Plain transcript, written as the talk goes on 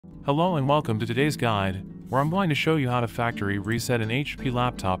Hello and welcome to today's guide, where I'm going to show you how to factory reset an HP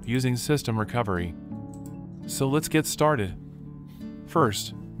laptop using system recovery. So let's get started.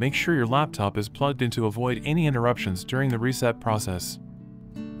 First, make sure your laptop is plugged in to avoid any interruptions during the reset process.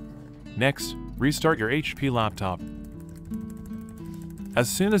 Next, restart your HP laptop.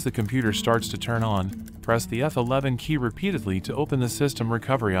 As soon as the computer starts to turn on, press the F11 key repeatedly to open the system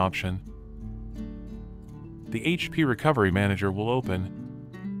recovery option. The HP Recovery Manager will open.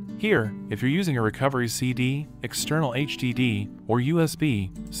 Here, if you're using a recovery CD, external HDD, or USB,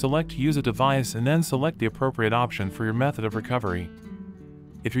 select Use a device and then select the appropriate option for your method of recovery.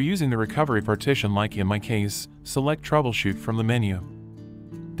 If you're using the recovery partition like in my case, select Troubleshoot from the menu.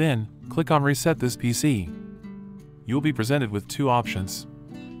 Then, click on Reset this PC. You'll be presented with two options.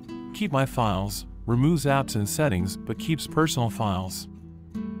 Keep My Files removes apps and settings but keeps personal files.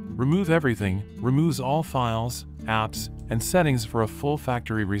 Remove Everything removes all files, apps, and settings for a full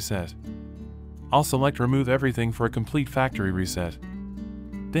factory reset. I'll select Remove Everything for a complete factory reset.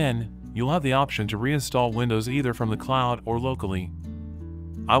 Then, you'll have the option to reinstall Windows either from the cloud or locally.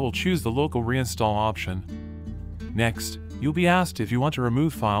 I will choose the local reinstall option. Next, you'll be asked if you want to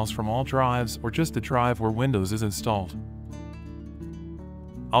remove files from all drives or just the drive where Windows is installed.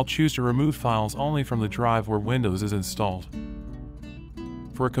 I'll choose to remove files only from the drive where Windows is installed.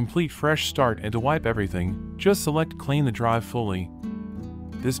 For a complete fresh start and to wipe everything, just select Clean the drive fully.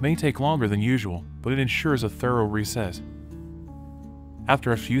 This may take longer than usual, but it ensures a thorough reset.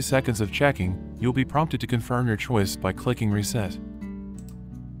 After a few seconds of checking, you'll be prompted to confirm your choice by clicking Reset.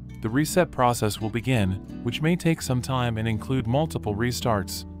 The reset process will begin, which may take some time and include multiple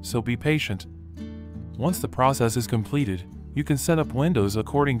restarts, so be patient. Once the process is completed, you can set up Windows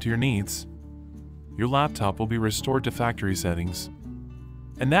according to your needs. Your laptop will be restored to factory settings.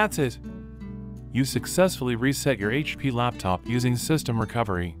 And that's it! You successfully reset your HP laptop using system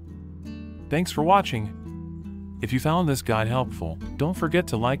recovery. Thanks for watching! If you found this guide helpful, don't forget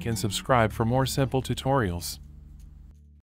to like and subscribe for more simple tutorials.